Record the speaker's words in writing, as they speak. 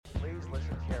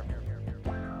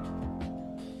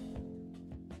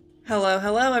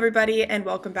Hello, everybody, and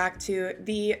welcome back to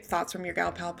the Thoughts from Your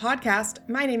Gal Pal podcast.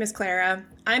 My name is Clara.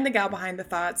 I'm the gal behind the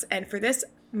thoughts, and for this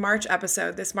March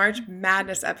episode, this March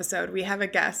Madness episode, we have a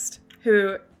guest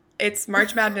who it's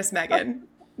March Madness Megan.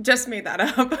 Just made that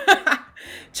up.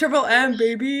 Triple M,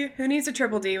 baby. Who needs a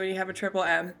triple D when you have a triple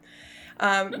M?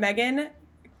 Megan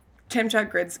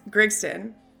Timchuk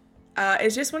Grigston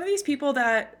is just one of these people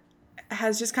that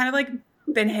has just kind of like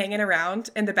been hanging around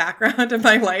in the background of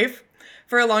my life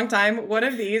for a long time. One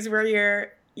of these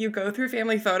where you go through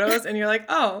family photos and you're like,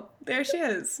 oh, there she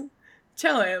is,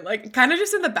 chilling, like kind of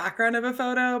just in the background of a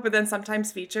photo, but then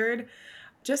sometimes featured.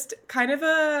 Just kind of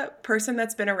a person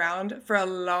that's been around for a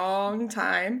long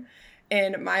time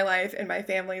in my life, in my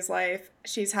family's life.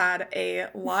 She's had a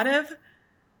lot of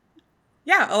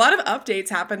updates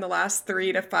happen the last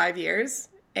 3 to 5 years,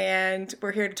 and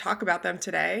we're here to talk about them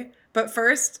today. But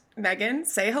first, Megan,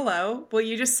 say hello. Will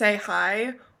you just say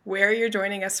hi, where you're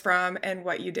joining us from, and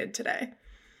what you did today?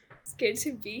 It's good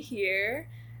to be here.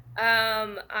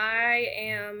 I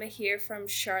am here from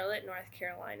Charlotte, North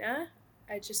Carolina.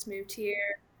 I just moved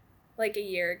here like a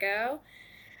year ago.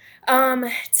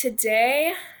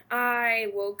 Today I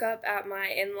woke up at my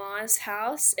in-laws'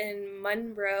 house in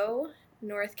Monroe,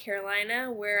 North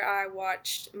Carolina, where I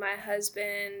watched my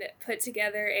husband put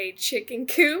together a chicken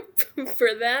coop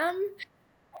for them.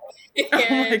 Oh my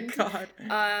And God.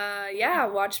 I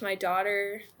watched my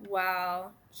daughter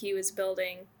while he was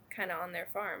building kind of on their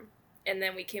farm. And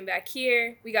then we came back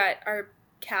here. We got our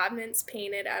cabinets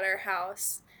painted at our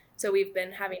house. So we've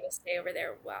been having to stay over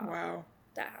there while Wow.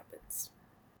 that happens.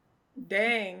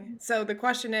 Dang. So the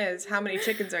question is, how many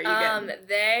chickens are you getting?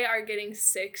 They are getting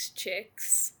 6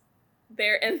 chicks.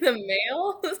 They're in the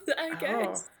mail, I Oh.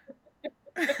 guess.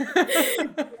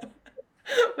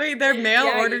 Wait, they're mail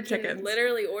Yeah, order you can chickens.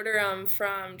 literally order them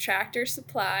from Tractor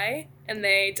Supply and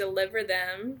they deliver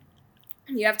them.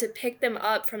 You have to pick them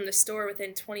up from the store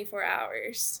within 24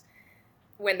 hours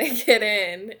when they get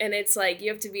in. And it's like you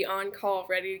have to be on call,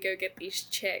 ready to go get these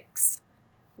chicks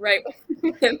right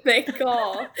when they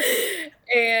call.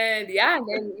 And then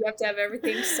you have to have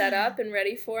everything set up and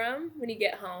ready for them when you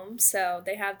get home. So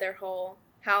they have their whole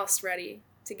house ready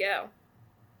to go.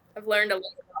 I've learned a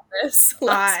lot about this the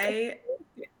last couple. I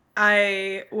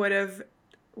I would have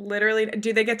literally,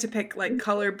 do they get to pick like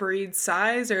color, breed,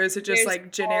 size, or is it just There's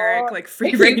like generic all like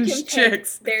free you can range pick.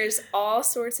 chicks? There's all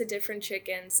sorts of different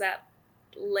chickens that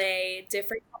lay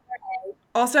different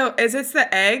Also, is it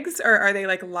the eggs or are they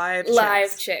like live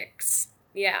live chicks? chicks.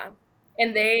 Yeah.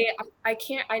 And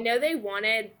I know they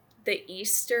wanted the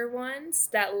Easter ones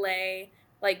that lay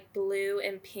like blue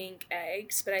and pink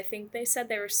eggs, but I think they said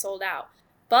they were sold out.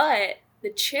 But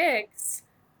the chicks,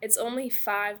 it's only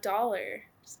 $5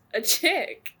 a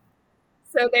chick.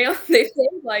 So they paid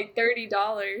like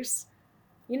 $30,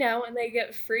 and they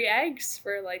get free eggs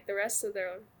for like the rest of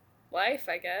their life,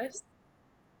 I guess.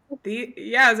 I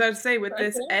was about to say, with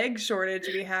this Okay. egg shortage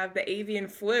we have, the avian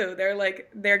flu,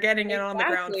 they're getting it on the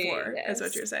ground Exactly. floor, is what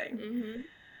Yes. you're saying. Mhm.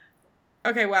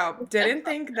 Okay, wow. Didn't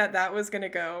think that that was gonna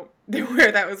go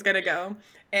where that was gonna go.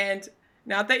 And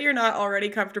not that you're not already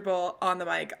comfortable on the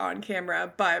mic, on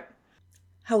camera, but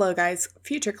hello, guys.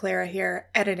 Future Clara here,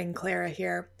 editing Clara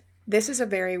here. This is a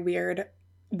very weird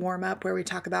warm up where we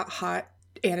talk about hot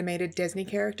animated Disney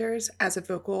characters as a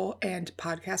vocal and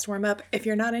podcast warm up. If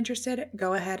you're not interested,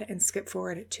 go ahead and skip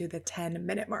forward to the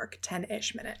 10-minute mark,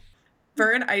 10-ish minute. For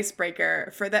an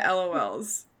icebreaker for the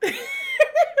LOLs. I'm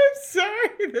sorry,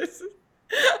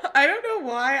 I don't know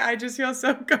why I just feel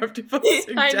so comfortable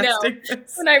I know. suggesting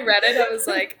this. When I read it, I was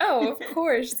like, "Oh, of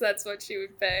course, that's what she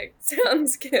would pick."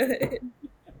 Sounds good.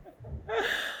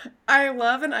 I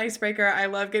love an icebreaker. I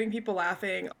love getting people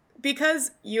laughing.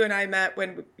 Because you and I met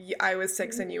when I was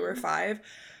 6 and you were 5,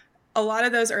 a lot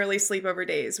of those early sleepover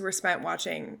days were spent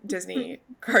watching Disney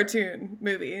cartoon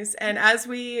movies. And as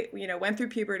we, went through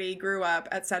puberty, grew up,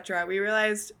 etc., we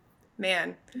realized,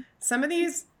 man, some of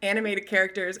these animated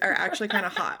characters are actually kind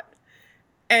of hot.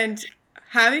 And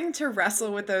having to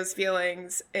wrestle with those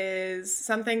feelings is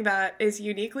something that is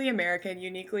uniquely American,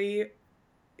 uniquely,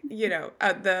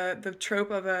 the trope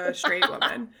of a straight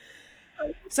woman.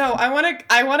 So I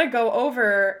want to go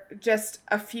over just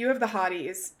a few of the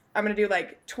hotties. I'm going to do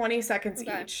like 20 seconds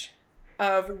Okay. each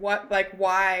of what, like,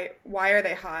 why are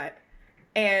they hot?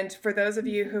 And for those of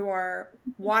you who are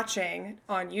watching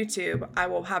on YouTube, I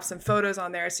will have some photos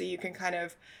on there so you can kind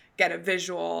of get a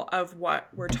visual of what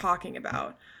we're talking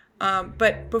about.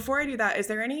 But before I do that, is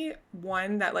there any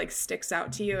one that like sticks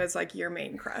out to you as like your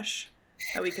main crush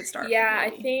that we could start with? Yeah, I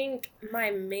Maybe? think my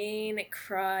main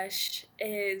crush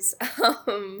is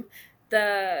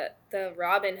the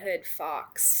Robin Hood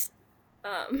fox.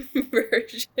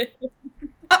 version.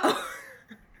 Oh.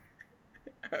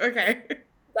 Okay.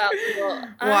 That little,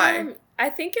 Why? I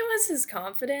think it was his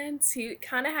confidence. He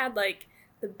kind of had like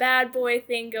the bad boy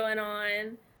thing going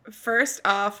on. First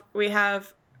off, we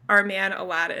have our man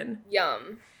Aladdin.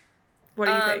 Yum. What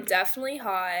do you think? Definitely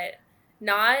hot.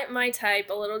 Not my type.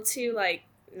 A little too like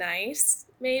nice,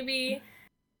 maybe.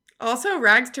 Also,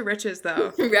 rags to riches,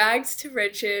 though. Rags to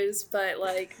riches, but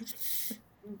like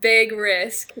big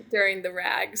risk during the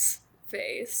rags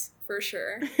phase for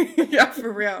sure. Yeah,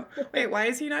 for real. Wait, why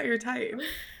is he not your type?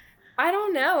 I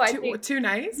don't know. I Too think too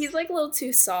nice? he's like a little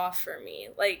too soft for me.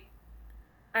 Like,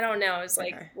 I don't know. It's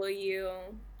like, Okay. will you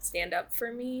stand up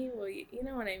for me? Will you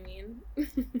know what I mean?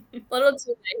 Little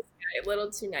too nice guy. Little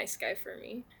too nice guy for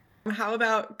me. How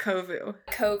about Kovu?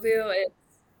 Kovu,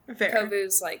 Fair.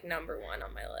 Kovu's like number one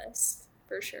on my list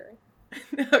for sure.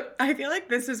 I feel like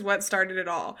this is what started it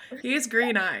all. He has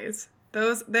green eyes.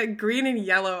 The green and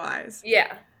yellow eyes.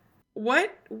 Yeah.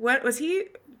 What was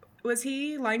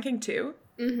he Lion King 2?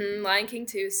 Mm-hmm. Lion King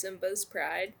 2, Simba's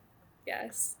Pride.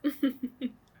 Yes.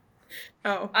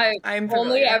 Oh, I I'm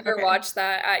only familiar. ever Okay. watched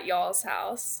that at y'all's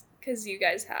house because you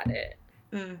guys had it.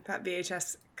 That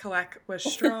VHS collect was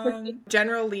strong.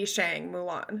 General Li Shang,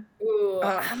 Mulan. Ooh,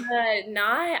 Ugh.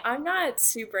 I'm not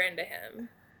super into him.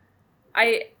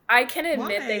 I can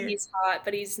admit that Why? he's hot,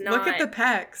 but he's Look at not. the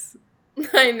pecs.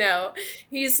 I know.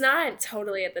 He's not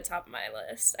totally at the top of my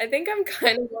list. I think I'm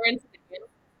kind of more into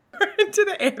To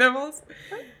the animals.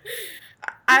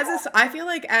 I feel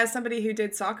like as somebody who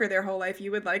did soccer their whole life,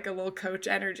 you would like a little coach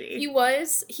energy. he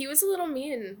was a little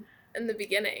mean in the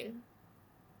beginning.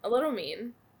 A little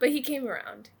mean, but he came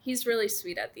around. He's really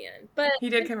sweet at the end. But He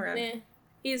did come around.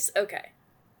 he's okay.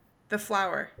 The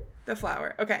flower.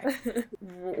 Okay.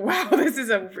 Wow, this is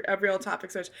a real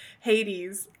topic switch.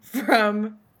 Hades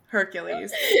from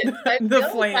Hercules. I The feel like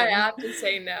I flame. have to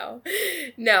say no.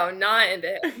 No, not into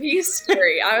him. He's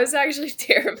scary. I was actually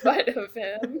terrified of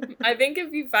him. I think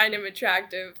if you find him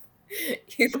attractive,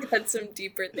 he's got some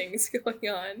deeper things going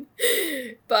on.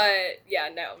 But yeah,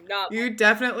 no, not You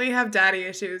definitely have daddy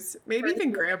issues. Maybe For even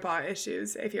sure. grandpa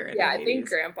issues if you're into yeah, I think Hades.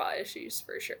 grandpa issues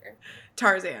for sure.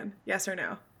 Tarzan, yes or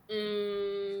no?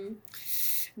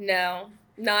 No,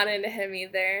 not into him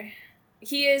either.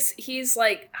 He's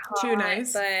like Too hot,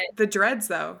 nice. but The dreads,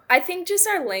 though. I think just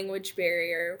our language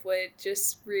barrier would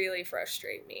just really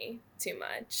frustrate me too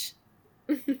much.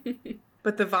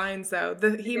 But the vines, though,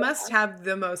 he must have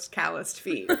the most calloused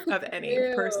feet of any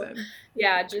Ew. person.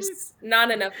 Yeah, just not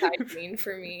enough hygiene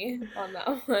for me on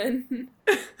that one.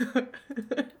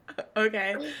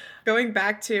 Okay. Going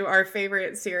back to our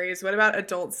favorite series, what about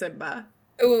Adult Simba?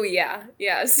 Oh yeah,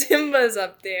 Simba's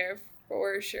up there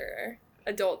for sure.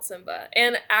 Adult Simba,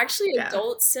 and actually, Yeah.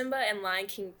 Adult Simba and Lion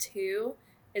King 2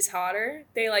 is hotter.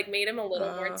 They like made him a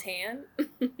little more tan,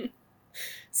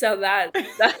 so that's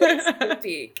the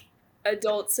peak.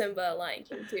 Adult Simba, Lion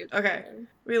King 2. Okay.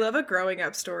 We love a growing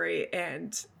up story,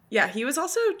 and yeah, he was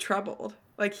also troubled.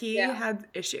 Like he Yeah. had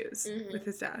issues Mhm. with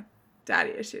his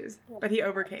daddy issues, but he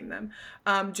overcame them.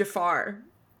 Jafar.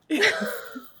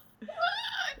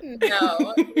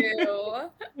 No, ew.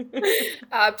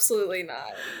 Absolutely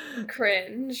not.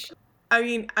 Cringe. I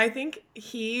mean, I think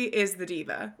he is the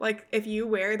diva. Like if you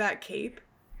wear that cape,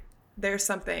 there's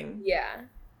something. Yeah.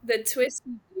 The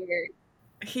twisty beard.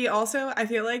 He also, I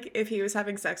feel like if he was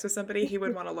having sex with somebody, he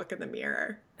would want to look in the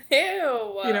mirror. Ew.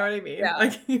 You know what I mean? Yeah.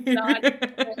 Like, Not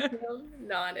into him.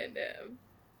 Not into him.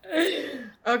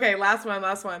 Okay, last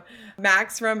one.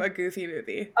 Max from A Goofy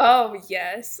Movie. Oh,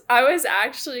 yes.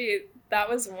 That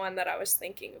was one that I was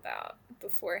thinking about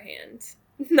beforehand.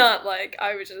 Not like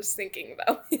I was just thinking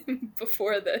about him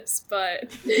before this,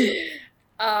 but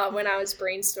when I was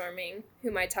brainstorming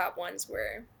who my top ones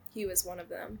were, he was one of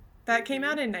them. That came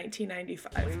out in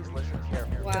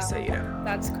 1995. Wow. Just so you know.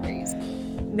 That's crazy.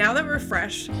 Now that we're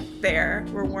fresh there,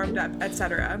 we're warmed up,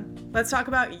 etc., let's talk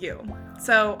about you.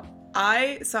 So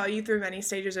I saw you through many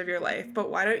stages of your life, but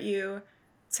why don't you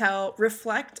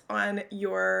reflect on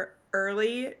your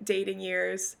early dating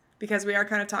years, because we are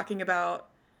kind of talking about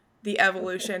the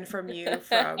evolution from you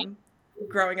from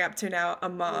growing up to now a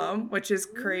mom, which is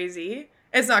crazy.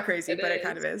 It's not crazy, but it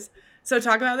kind of is. So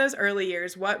talk about those early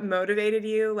years. What motivated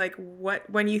you? Like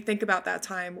when you think about that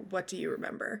time, what do you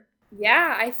remember?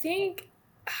 Yeah, I think,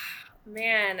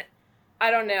 man, I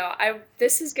don't know.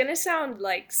 This is gonna sound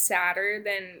like sadder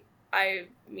than I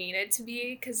mean it to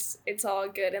be because it's all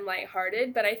good and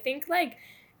lighthearted, but I think like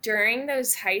during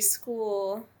those high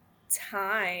school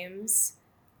times,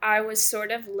 I was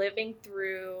sort of living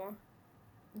through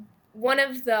one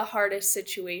of the hardest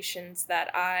situations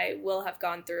that I will have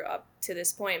gone through up to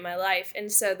this point in my life. And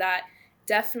so that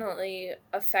definitely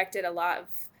affected a lot of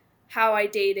how I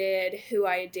dated, who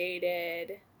I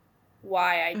dated,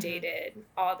 why I Mm-hmm. dated,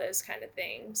 all those kind of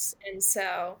things. And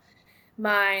so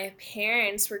my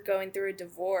parents were going through a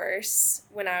divorce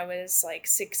when I was like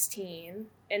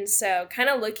 16. And so, kind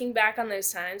of looking back on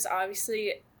those times,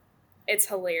 obviously it's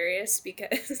hilarious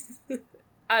because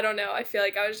I don't know, I feel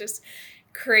like I was just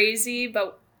crazy,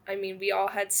 but I mean, we all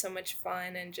had so much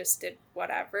fun and just did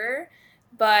whatever.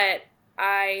 But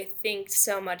I think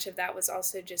so much of that was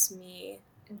also just me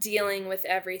dealing with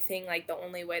everything like the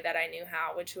only way that I knew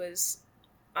how, which was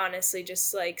honestly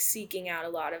just like seeking out a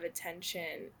lot of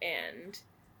attention and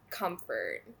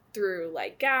comfort through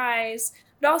like guys,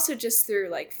 but also just through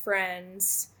like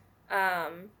friends.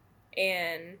 Um,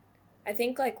 and I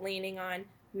think like leaning on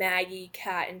Maggie,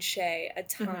 Kat, and Shay a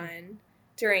Mm-hmm. ton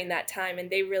during that time. And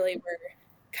they really were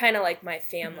kind of like my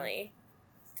Mm-hmm. family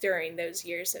during those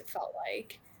years, it felt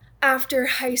like. After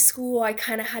high school, I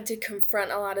kind of had to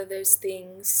confront a lot of those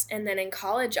things. And then in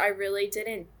college, I really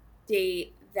didn't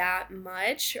date that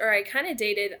much, or I kind of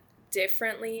dated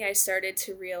differently. I started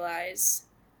to realize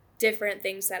different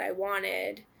things that I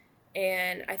wanted.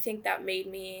 And I think that made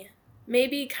me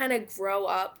maybe kind of grow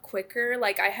up quicker.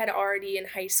 Like I had already in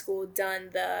high school done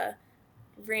the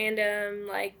random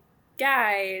like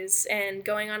guys and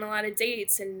going on a lot of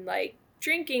dates and like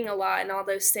drinking a lot and all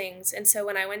those things. And so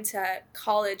when I went to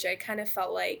college, I kind of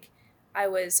felt like I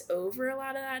was over a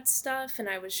lot of that stuff and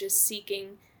I was just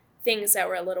seeking things that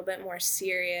were a little bit more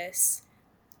serious.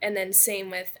 And then same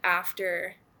with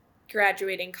after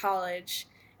graduating college.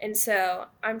 And so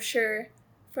I'm sure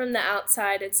from the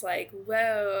outside it's like,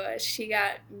 whoa, she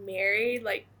got married.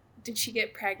 Like, did she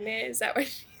get pregnant? Is that why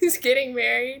she's getting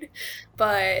married?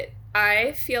 But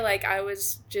I feel like I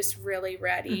was just really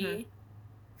Mm-hmm. ready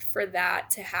for that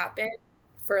to happen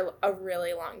for a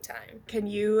really long time. Can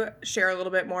you share a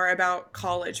little bit more about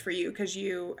college for you? Because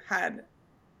you had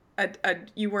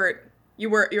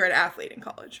you're an athlete in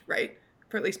college, right?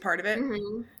 For at least part of it.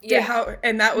 Did Yeah. how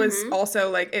and that was hmm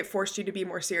also like it forced you to be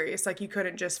more serious. Like you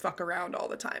couldn't just fuck around all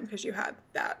the time because you had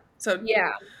that. So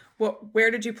Yeah.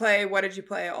 where did you play? What did you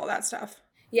play? All that stuff.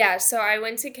 Yeah, so I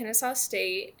went to Kennesaw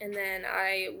State and then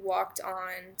I walked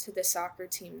on to the soccer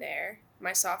team there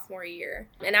my sophomore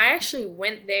year. And I actually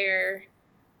went there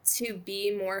to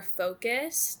be more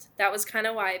focused. That was kind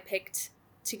of why I picked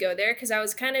to go there because I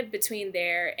was kind of between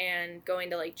there and going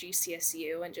to like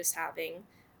GCSU and just having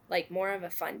like more of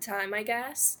a fun time, I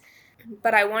guess.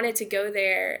 But I wanted to go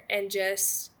there and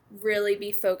just really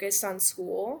be focused on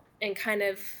school and kind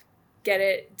of get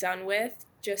it done with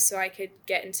just so I could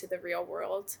get into the real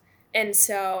world. And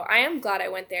so I am glad I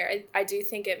went there. I do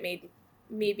think it made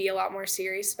me be a lot more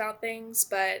serious about things,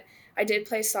 but I did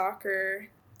play soccer,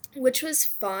 which was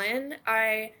fun.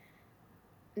 I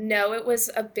know it was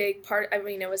a big part. I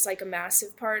mean, it was like a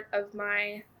massive part of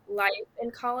my life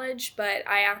in college, but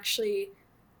I actually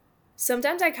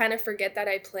sometimes I kind of forget that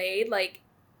I played. Like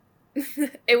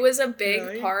it was a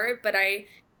big Really? part, but I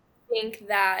think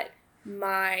that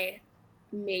my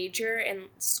major in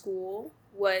school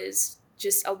was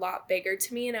just a lot bigger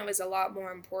to me and it was a lot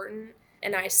more important.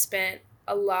 And I spent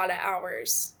a lot of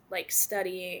hours like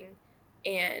studying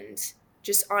and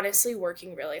just honestly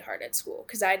working really hard at school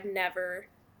because I'd never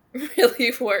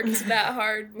really worked that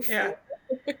hard Yeah. before.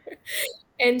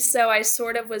 And so I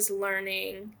sort of was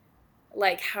learning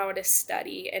like how to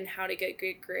study and how to get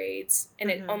good grades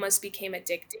and it Mm-hmm. almost became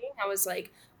addicting. I was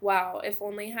like, wow, if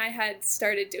only I had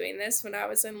started doing this when I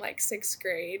was in like 6th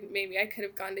grade, maybe I could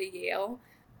have gone to Yale.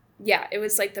 Yeah, it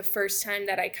was like the first time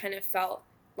that I kind of felt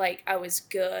like I was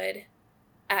good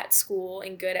at school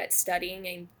and good at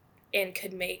studying and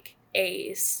could make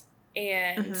A's.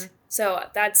 And Mm-hmm. so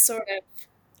that's sort of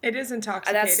It is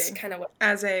that's intoxicating kind of what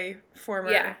as a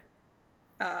yeah. former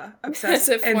As obsessed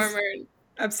a and former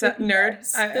upset nerd.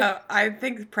 yes. I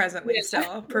think presently Yeah.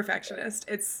 still perfectionist.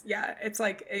 It's yeah, it's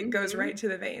like it goes hmm right to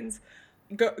the veins.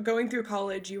 Going through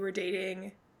college, you were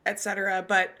dating, etc.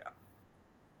 But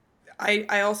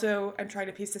I also am trying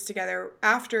to piece this together.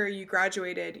 After you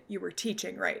graduated, you were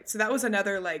teaching, right? So that was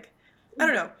another like I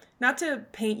don't know, not to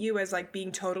paint you as like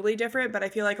being totally different, but I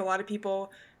feel like a lot of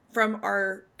people from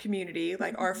our community,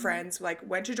 like our friends, like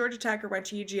went to Georgia Tech or went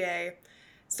to UGA,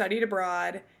 studied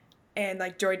abroad, and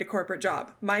like joined a corporate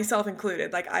job, myself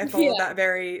included. Like I followed Yeah. that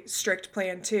very strict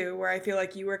plan too, where I feel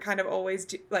like you were kind of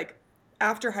always like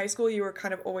after high school, you were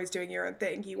kind of always doing your own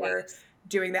thing. You were Yes.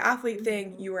 doing the athlete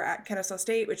thing. hmm You were at Kennesaw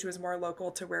State, which was more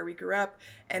local to where we grew up,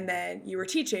 and then you were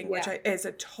teaching, which Yeah. is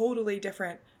a totally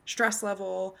different stress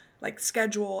level, like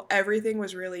schedule. Everything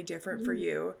was really different for Mhm.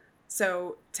 you.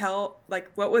 So tell like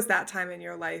what was that time in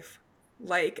your life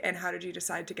like, and how did you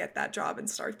decide to get that job and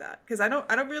start that? Because I don't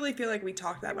really feel like we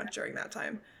talked that much during that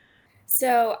time.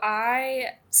 So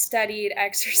I studied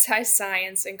exercise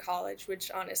science in college, which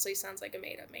honestly sounds like a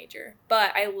made up major,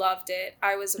 but I loved it.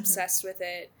 I was Hmm. obsessed with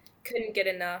it. Couldn't get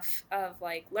enough of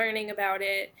like learning about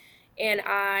it. And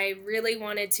I really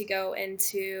wanted to go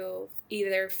into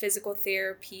either physical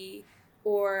therapy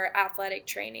or athletic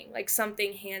training, like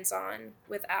something hands on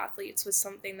with athletes was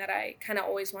something that I kind of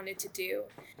always wanted to do.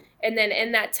 And then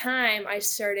in that time, I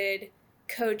started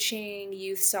coaching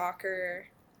youth soccer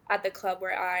at the club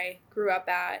where I grew up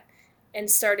at and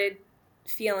started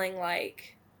feeling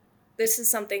like this is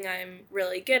something I'm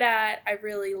really good at. I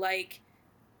really like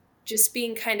just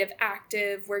being kind of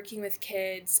active, working with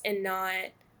kids, and not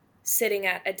sitting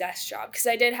at a desk job. Because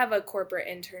I did have a corporate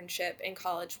internship in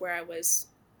college where I was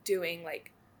doing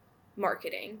like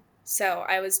marketing. So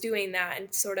I was doing that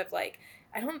and sort of like,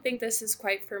 I don't think this is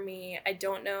quite for me. I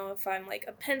don't know if I'm like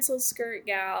a pencil skirt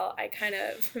gal. I kind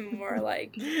of am more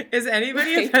like Is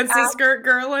anybody a like pencil skirt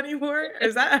girl anymore?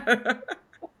 Is that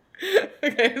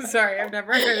okay? Sorry, I've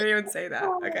never heard anyone say that.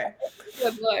 Okay.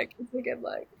 good look. It's a good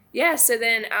look. Yeah, so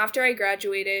then after I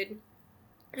graduated,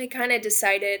 I kind of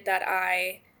decided that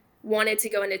I wanted to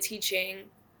go into teaching.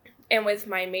 And with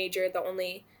my major, the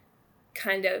only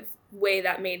kind of way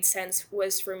that made sense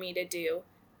was for me to do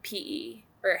PE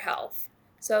or health.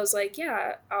 So I was like,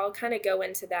 yeah, I'll kind of go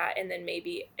into that and then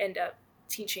maybe end up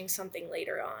teaching something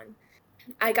later on.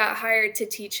 I got hired to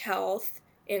teach health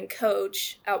and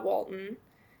coach at Walton.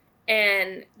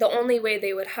 And the only way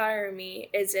they would hire me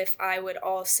is if I would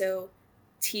also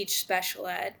teach special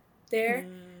ed there,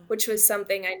 Mm. which was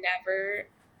something I never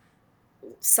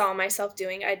saw myself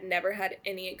doing. I'd never had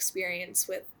any experience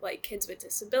with like kids with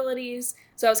disabilities.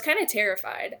 So I was kind of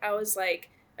terrified. I was like,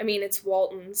 I mean, it's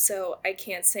Walton, so I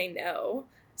can't say no.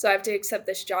 So I have to accept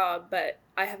this job, but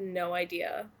I have no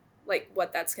idea like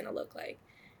what that's going to look like.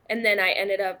 And then I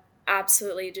ended up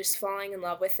absolutely just falling in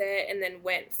love with it and then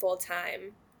went full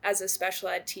time as a special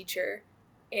ed teacher.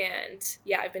 And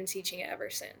yeah, I've been teaching it ever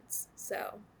since.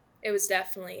 So it was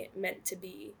definitely meant to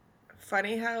be.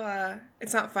 Funny how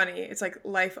it's not funny. It's like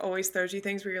life always throws you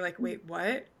things where you're like, "Wait,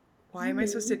 what? Why am I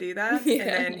supposed to Mhm. do that?" And Yeah.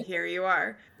 then here you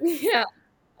are. Yeah,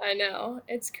 I know.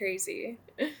 It's crazy.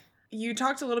 You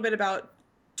talked a little bit about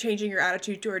changing your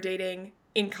attitude toward dating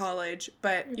in college,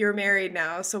 but you're married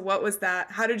now. So what was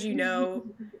that? How did you know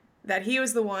that he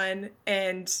was the one?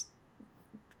 And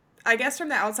I guess from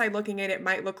the outside looking in, it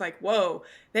might look like, whoa,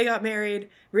 they got married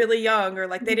really young, or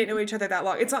like they didn't know each other that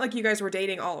long. It's not like you guys were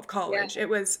dating all of Yeah, college. It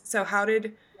was, so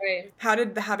right. how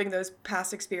did having those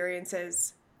past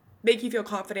experiences make you feel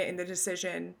confident in the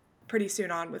decision pretty soon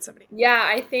on with somebody? Yeah,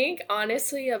 I think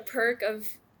honestly a perk of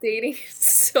dating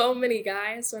so many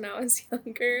guys when I was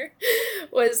younger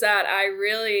was that I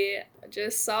really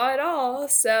just saw it all.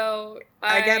 So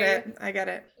I get I it. I get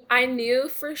it. I knew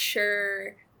for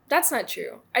sure that's not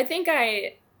true. I think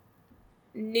I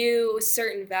knew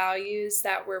certain values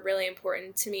that were really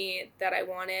important to me that I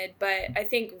wanted, but I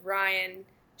think Ryan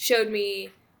showed me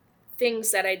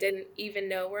things that I didn't even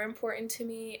know were important to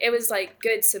me. It was like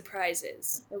good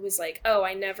surprises. It was like, oh,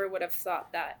 I never would have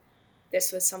thought that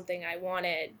this was something I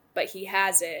wanted, but he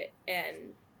has it.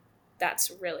 And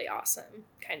that's really awesome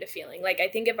kind of feeling. Like, I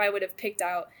think if I would have picked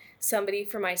out somebody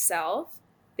for myself,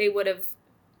 they would have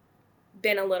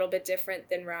been a little bit different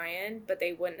than Ryan, but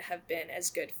they wouldn't have been as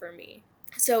good for me.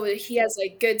 So he has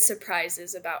like good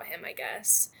surprises about him, I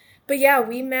guess. But yeah,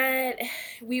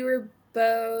 we were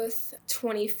both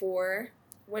 24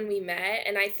 when we met,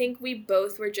 and I think we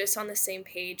both were just on the same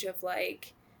page of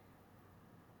like,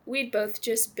 we'd both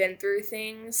just been through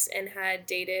things and had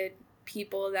dated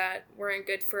people that weren't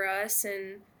good for us.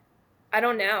 And I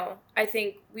don't know. I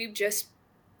think we just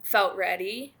felt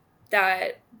ready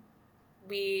that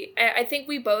I think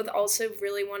we both also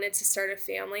really wanted to start a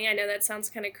family. I know that sounds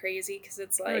kind of crazy because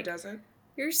it's No, it like, doesn't.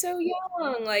 you're so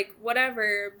young, like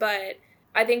whatever. But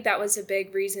I think that was a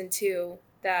big reason too,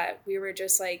 that we were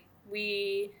just like,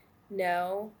 we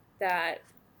know that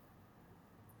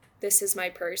this is my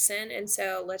person. And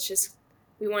so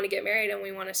we want to get married and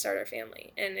we want to start our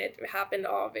family. And it happened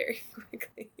all very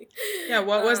quickly. Yeah,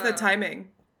 what was the um, timing?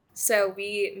 so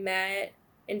we met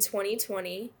in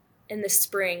 2020 in the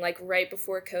spring, like right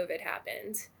before COVID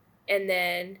happened. And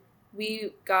then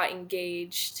we got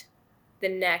engaged the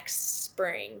next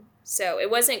spring. So it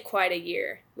wasn't quite a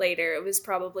year later. It was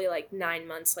probably like 9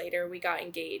 months later we got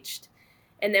engaged.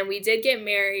 And then we did get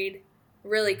married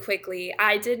really quickly.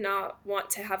 I did not want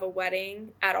to have a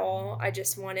wedding at all. I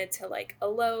just wanted to like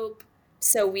elope,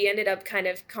 So we ended up kind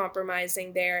of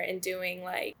compromising there and doing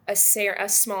like a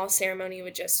small ceremony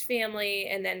with just family,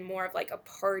 and then more of like a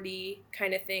party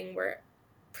kind of thing where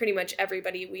pretty much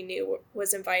everybody we knew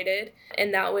was invited.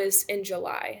 And that was in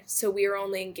July. So we were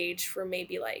only engaged for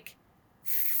maybe like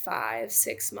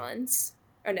 5-6 months.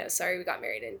 Oh no, sorry, we got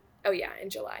married in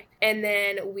July. And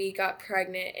then we got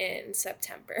pregnant in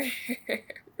September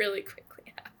really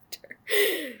quickly after.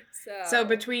 So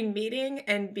between meeting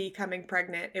and becoming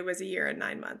pregnant, it was a year and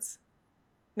 9 months.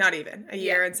 Not even. A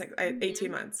year and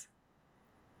 18 months.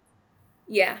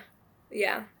 Yeah.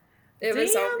 Yeah. It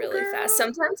was all really fast.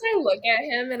 Sometimes I look at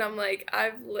him and I'm like,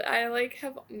 I like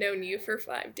have known you for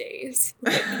 5 days.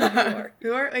 Like,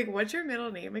 who are like, what's your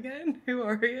middle name again? Who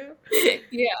are you?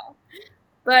 Yeah.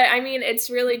 But I mean, it's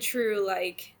really true.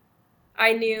 Like,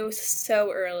 I knew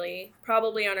so early,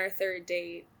 probably on our third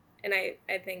date, and I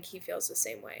think he feels the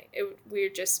same way. We're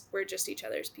just each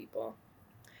other's people.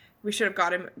 We should have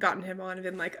gotten him on and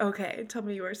been like, okay, tell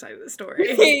me your side of the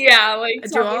story. Yeah, like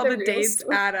do all the dates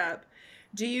add up?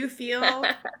 Do you feel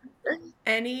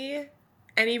any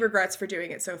regrets for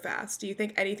doing it so fast? Do you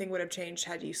think anything would have changed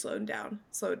had you slowed down,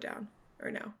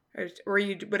 or no, or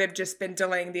you would have just been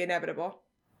delaying the inevitable?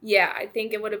 Yeah, I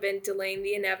think it would have been delaying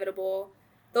the inevitable.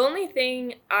 The only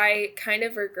thing I kind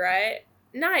of regret,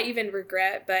 not even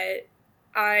regret, but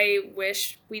I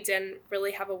wish we didn't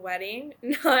really have a wedding.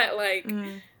 Not like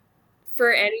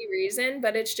for any reason,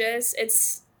 but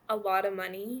it's a lot of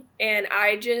money. And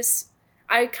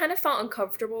I kind of felt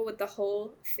uncomfortable with the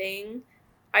whole thing.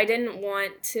 I didn't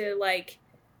want to like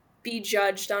be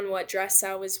judged on what dress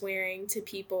I was wearing to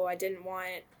people. I didn't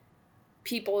want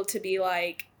people to be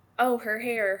like, oh, her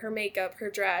hair, her makeup,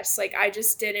 her dress. Like, I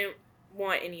just didn't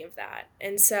want any of that.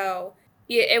 And so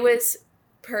yeah, it was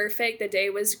perfect. The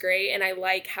day was great, and I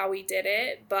like how we did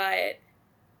it. But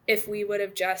if we would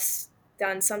have just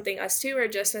done something us two or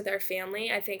just with our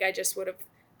family, I think I just would have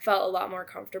felt a lot more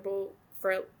comfortable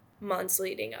for months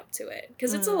leading up to it.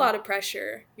 Because it's a lot of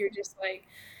pressure. You're just like,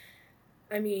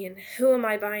 I mean, who am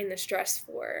I buying this dress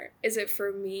for? Is it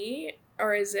for me,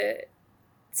 or is it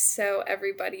so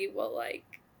everybody will like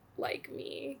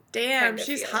me? Damn,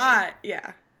 she's hot.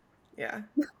 Yeah.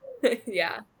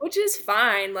 Yeah, which is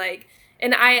fine. Like,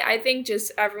 and I think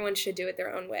just everyone should do it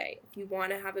their own way. If you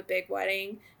want to have a big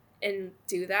wedding and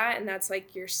do that, and that's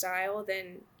like your style,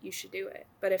 then you should do it.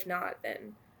 But if not,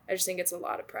 then I just think it's a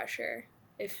lot of pressure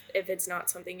if it's not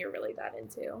something you're really that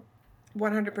into.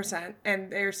 100%.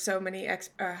 And there's so many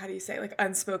how do you say, like,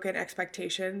 unspoken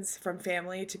expectations from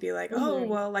family to be like, oh,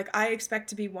 well, like, I expect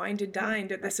to be wined and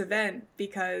dined at this event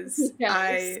because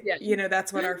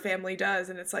that's what our family does.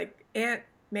 And it's like, Aunt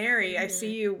Mary, I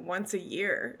see you once a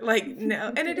year. Like,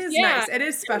 no. And it is nice. It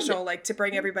is special, like, to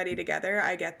bring everybody together.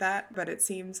 I get that. But it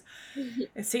seems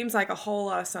like a whole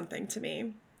lot of something to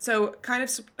me. So kind of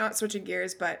not switching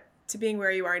gears, but to being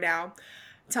where you are now,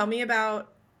 tell me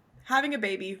about having a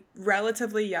baby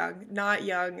relatively young, not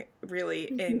young really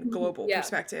in global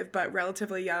perspective, but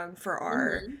relatively young for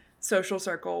our social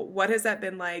circle. What has that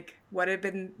been like? What have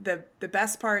been the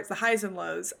best parts, the highs and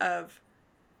lows of,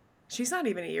 she's not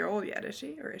even a year old yet, is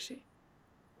she? Or is she?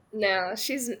 No,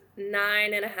 she's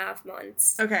 9.5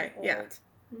 months. Okay, old. Yeah.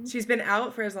 She's been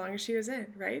out for as long as she was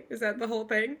in, right? Is that the whole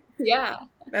thing? Yeah.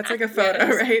 That's like a photo,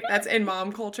 right? That's in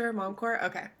mom culture, mom core?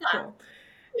 Okay, cool.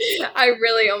 I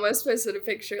really almost posted a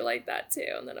picture like that too,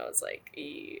 and then I was like,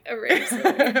 erase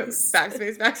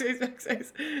backspace.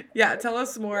 Yeah, tell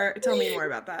me more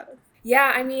about that.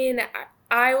 Yeah, I mean,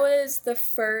 I was the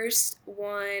first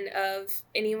one of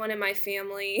anyone in my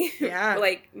family,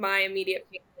 like my immediate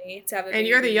family, to have a baby. And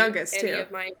you're the youngest too.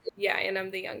 And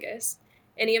I'm the youngest.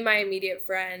 Any of my immediate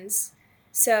friends.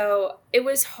 So it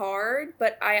was hard,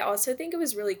 but I also think it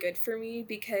was really good for me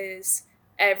because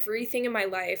everything in my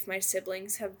life my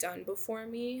siblings have done before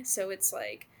me. So it's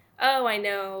like, oh, I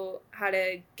know how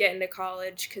to get into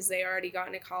college because they already got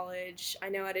into college. I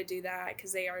know how to do that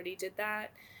because they already did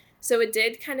that. So it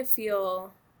did kind of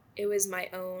feel it was my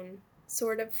own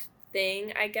sort of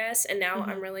thing, I guess. And now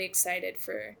I'm really excited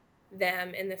for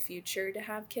them in the future to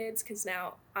have kids because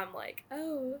now I'm like,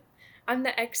 oh, I'm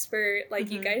the expert. Like,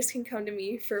 you guys can come to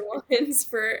me for once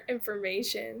for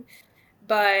information.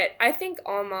 But I think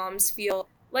all moms feel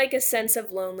like a sense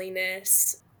of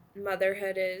loneliness.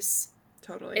 Motherhood is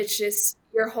totally. It's just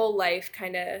your whole life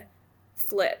kind of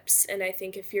flips. And I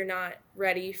think if you're not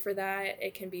ready for that,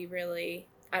 it can be really,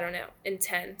 I don't know,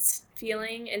 intense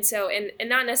feeling. And so, and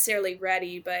not necessarily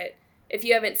ready, but if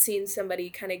you haven't seen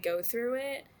somebody kind of go through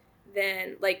it,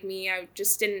 then like me, I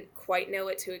just didn't quite know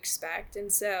what to expect. And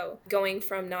so going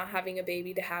from not having a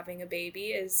baby to having a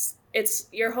baby it's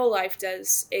your whole life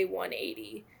does a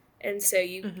 180. And so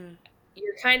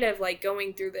you're kind of like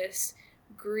going through this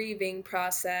grieving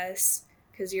process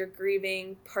because you're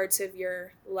grieving parts of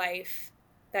your life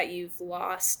that you've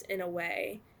lost in a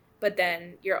way, but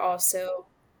then you're also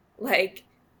like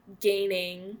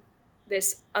gaining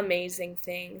this amazing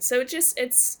thing. So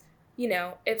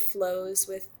it flows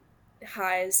with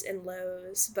highs and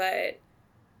lows, but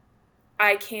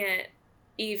I can't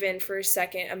even for a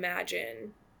second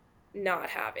imagine not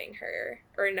having her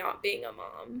or not being a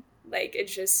mom. Like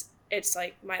it's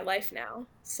like my life now.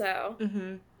 So,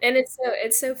 and it's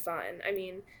so fun. I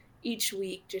mean, each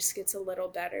week just gets a little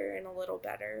better and a little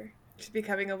better. She's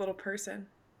becoming a little person.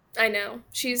 I know.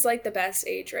 She's like the best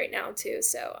age right now too,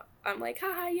 so I'm like,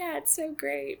 haha, yeah, it's so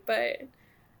great. But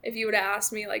if you would have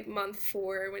asked me like month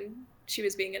 4 when she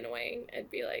was being annoying, I'd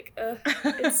be like, ugh,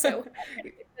 it's so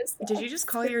hard. Did you just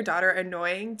call your daughter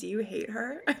annoying? Do you hate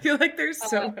her? I feel like there's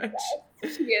so much.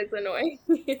 Yes, she is annoying.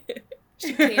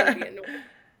 She can be annoying.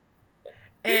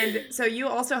 And so you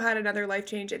also had another life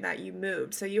change in that you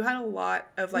moved. So you had a lot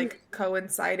of like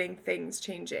coinciding things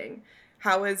changing.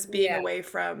 How was being away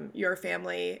from your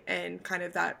family and kind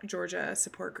of that Georgia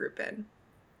support group in?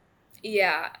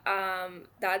 Yeah,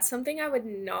 that's something I would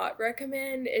not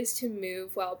recommend is to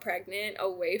move while pregnant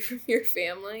away from your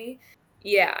family.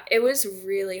 Yeah, it was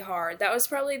really hard. That was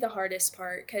probably the hardest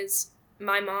part because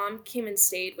my mom came and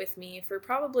stayed with me for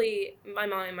probably, my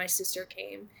mom and my sister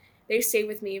came. They stayed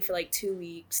with me for like 2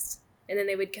 weeks and then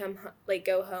they would like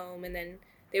go home and then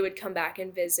they would come back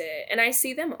and visit. And I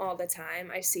see them all the time.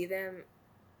 I see them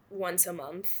once a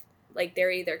month. Like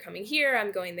they're either coming here,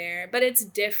 I'm going there, but it's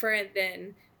different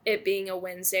than it being a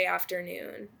Wednesday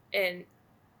afternoon and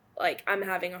like I'm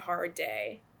having a hard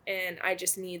day and I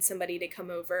just need somebody to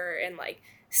come over and like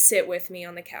sit with me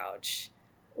on the couch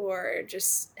or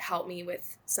just help me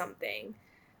with something.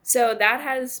 So that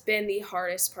has been the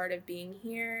hardest part of being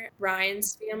here.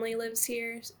 Ryan's family lives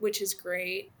here, which is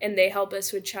great, and they help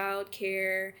us with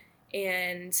childcare,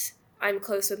 and I'm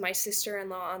close with my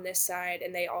sister-in-law on this side,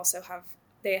 and they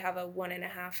have a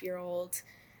 1.5-year-old.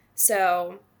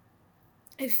 So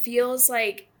it feels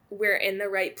like we're in the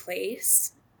right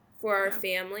place for our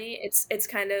family. It's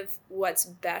kind of what's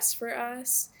best for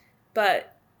us,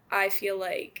 but I feel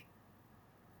like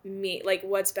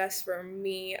what's best for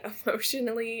me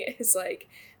emotionally is like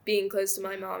being close to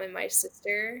my mom and my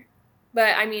sister.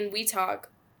 But I mean, we talk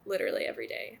literally every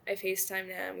day. I FaceTime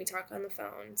them, we talk on the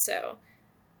phone. So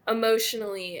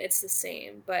emotionally it's the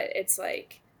same, but it's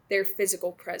like their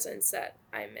physical presence that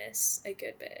I miss a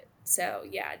good bit. So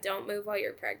yeah, don't move while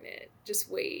you're pregnant.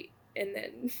 Just wait and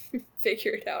then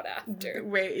figure it out after.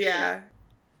 Wait, yeah.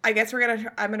 I guess I'm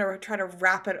gonna try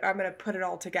to I'm gonna put it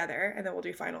all together and then we'll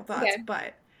do final thoughts. Okay.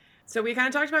 But so we kind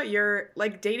of talked about your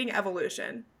like dating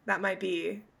evolution. That might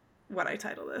be what I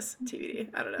title this TBD.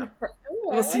 I don't know.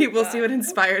 We'll see. We'll see what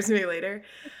inspires me later.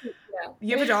 Yeah.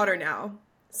 You have a daughter now.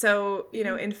 So,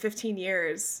 in 15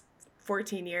 years,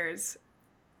 14 years,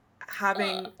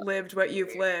 having lived what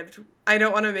you've lived, I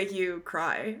don't want to make you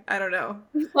cry. I don't know.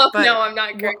 But no, I'm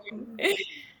not crying.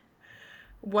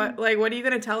 What are you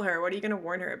going to tell her? What are you going to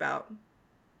warn her about?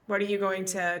 What are you going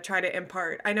to try to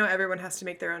impart? I know everyone has to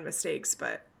make their own mistakes,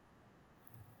 but...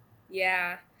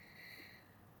 Yeah.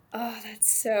 Oh,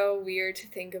 that's so weird to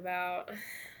think about.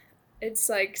 It's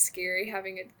like scary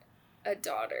having a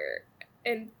daughter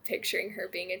and picturing her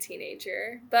being a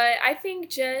teenager. But I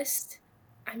think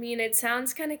it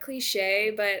sounds kind of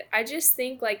cliche, but I just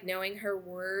think like knowing her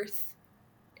worth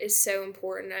is so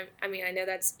important. I know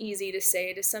that's easy to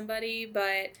say to somebody,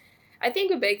 but I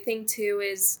think a big thing too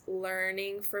is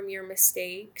learning from your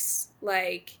mistakes.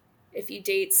 Like if you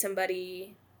date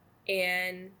somebody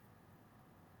and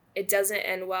it doesn't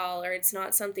end well or it's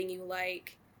not something you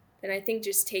like, then I think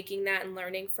just taking that and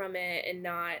learning from it and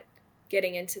not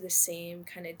getting into the same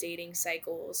kind of dating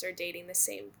cycles or dating the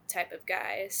same type of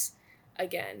guys,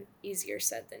 again, easier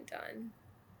said than done.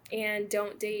 And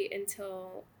don't date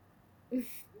until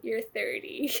you're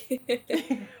 30.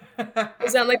 I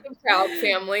sound like the Proud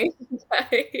Family.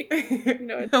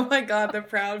 Oh my God, the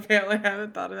Proud Family. I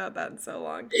haven't thought about that in so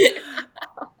long.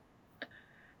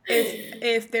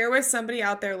 If there was somebody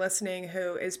out there listening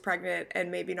who is pregnant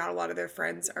and maybe not a lot of their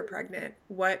friends are pregnant,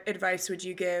 what advice would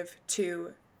you give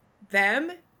to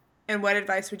them and what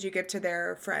advice would you give to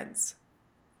their friends?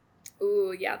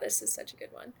 Ooh, yeah, this is such a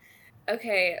good one.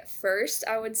 Okay, first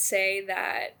I would say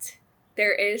that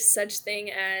there is such thing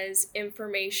as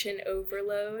information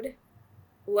overload.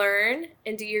 Learn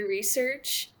and do your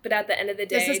research, but at the end of the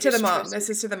day, this is to the mom. This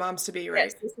is to the moms to be, right?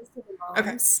 Yes, this is to the moms.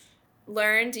 Okay.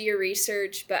 Learn, do your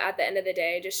research, but at the end of the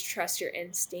day, just trust your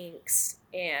instincts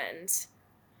and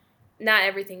not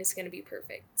everything is going to be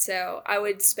perfect. So I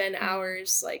would spend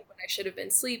hours like when I should have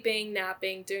been sleeping,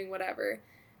 napping, doing whatever,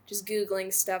 just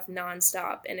Googling stuff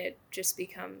nonstop, and it just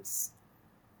becomes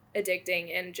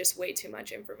addicting and just way too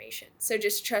much information. So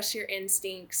just trust your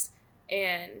instincts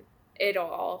and it'll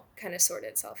all kind of sort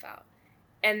itself out.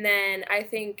 And then I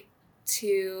think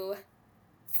to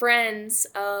friends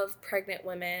of pregnant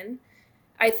women,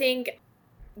 I think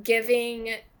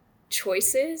giving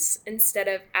choices instead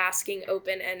of asking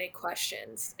open-ended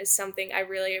questions is something I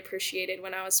really appreciated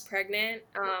when I was pregnant,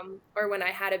 or when I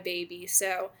had a baby.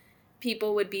 So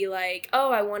people would be like,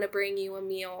 oh, I want to bring you a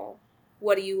meal.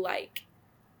 What do you like?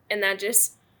 And that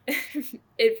just,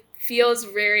 it feels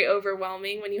very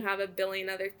overwhelming when you have a billion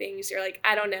other things. You're like,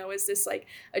 I don't know, is this like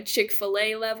a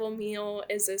Chick-fil-A level meal?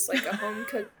 Is this like a home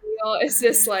cooked meal? Is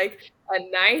this like a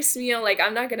nice meal? Like,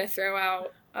 I'm not going to throw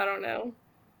out, I don't know,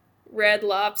 Red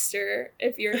Lobster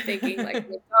if you're thinking like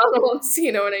McDonald's,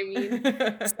 you know what I mean?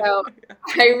 So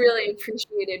I really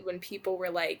appreciated when people were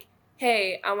like,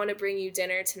 hey, I want to bring you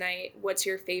dinner tonight. What's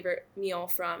your favorite meal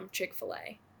from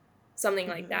Chick-fil-A? Something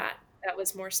like that. That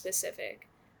was more specific.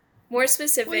 More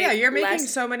specific. Well, yeah, you're making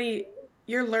so many,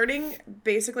 you're learning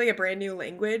basically a brand new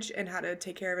language and how to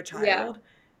take care of a child. Yeah.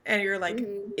 And you're like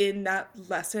in that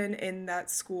lesson, in that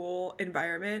school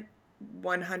environment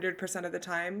 100% of the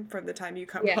time from the time you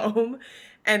come home.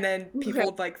 And then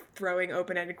people like throwing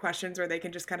open-ended questions where they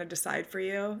can just kind of decide for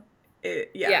you.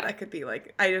 That could be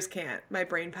like, I just can't. My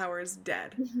brain power is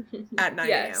dead at 9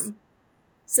 a.m.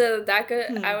 So that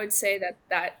could, I would say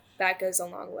that goes a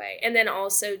long way. And then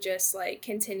also just like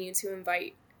continue to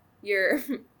invite your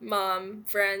mom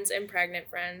friends and pregnant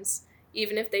friends.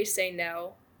 Even if they say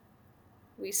no,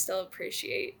 we still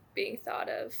appreciate being thought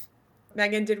of.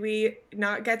 Megan, did we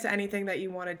not get to anything that you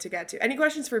wanted to get to? Any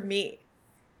questions for me?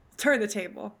 Turn the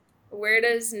table. Where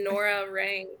does Nora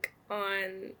rank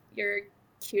on your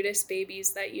cutest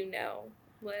babies that you know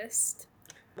list?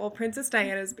 Well, Princess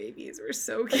Diana's babies were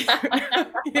so cute.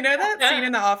 You know that scene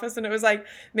in The Office and it was like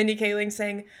Mindy Kaling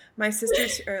saying, my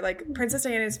sister's, or like Princess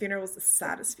Diana's funeral was the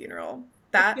saddest funeral.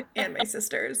 That and my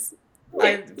sister's.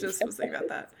 I just was thinking about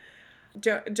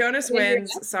that. Jonas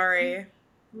wins. Sorry.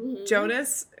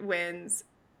 Jonas wins.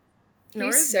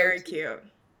 Nora's very cute.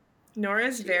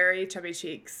 Nora's very chubby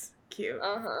cheeks. Cute.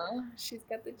 She's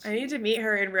got the cheeks. I need to meet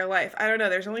her in real life. I don't know.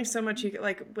 There's only so much you can,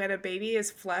 like, when a baby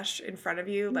is flesh in front of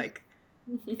you, like,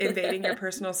 invading your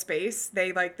personal space,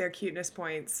 they, like, their cuteness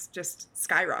points just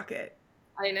skyrocket.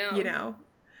 I know. You know?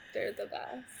 They're the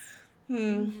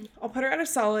best. I'll put her at a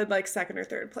solid, like, second or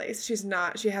third place.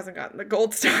 She hasn't gotten the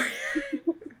gold star.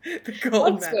 The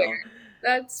gold medal. Fair.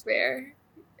 That's fair.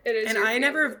 It is. And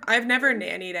I've never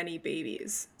nannied any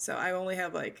babies. So I only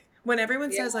have, like, when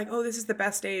everyone says, like, oh, this is the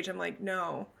best age, I'm like,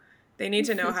 no. They need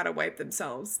to know how to wipe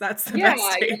themselves. That's the best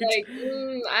age. Like,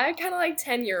 I kind of like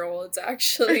 10-year-olds,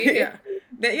 actually.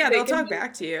 They'll talk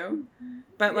back to you.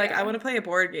 But, like, I want to play a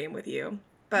board game with you.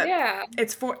 But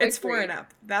it's 4 and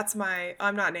up. That's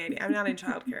I'm not nanny. I'm not in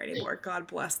childcare anymore. God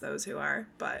bless those who are.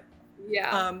 But,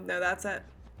 no, that's it.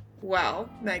 Well,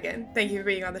 Megan, thank you for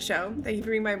being on the show. Thank you for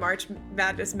being my March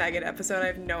Madness Megan episode. I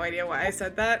have no idea why I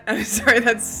said that. I'm sorry,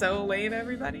 that's so lame,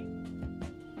 everybody.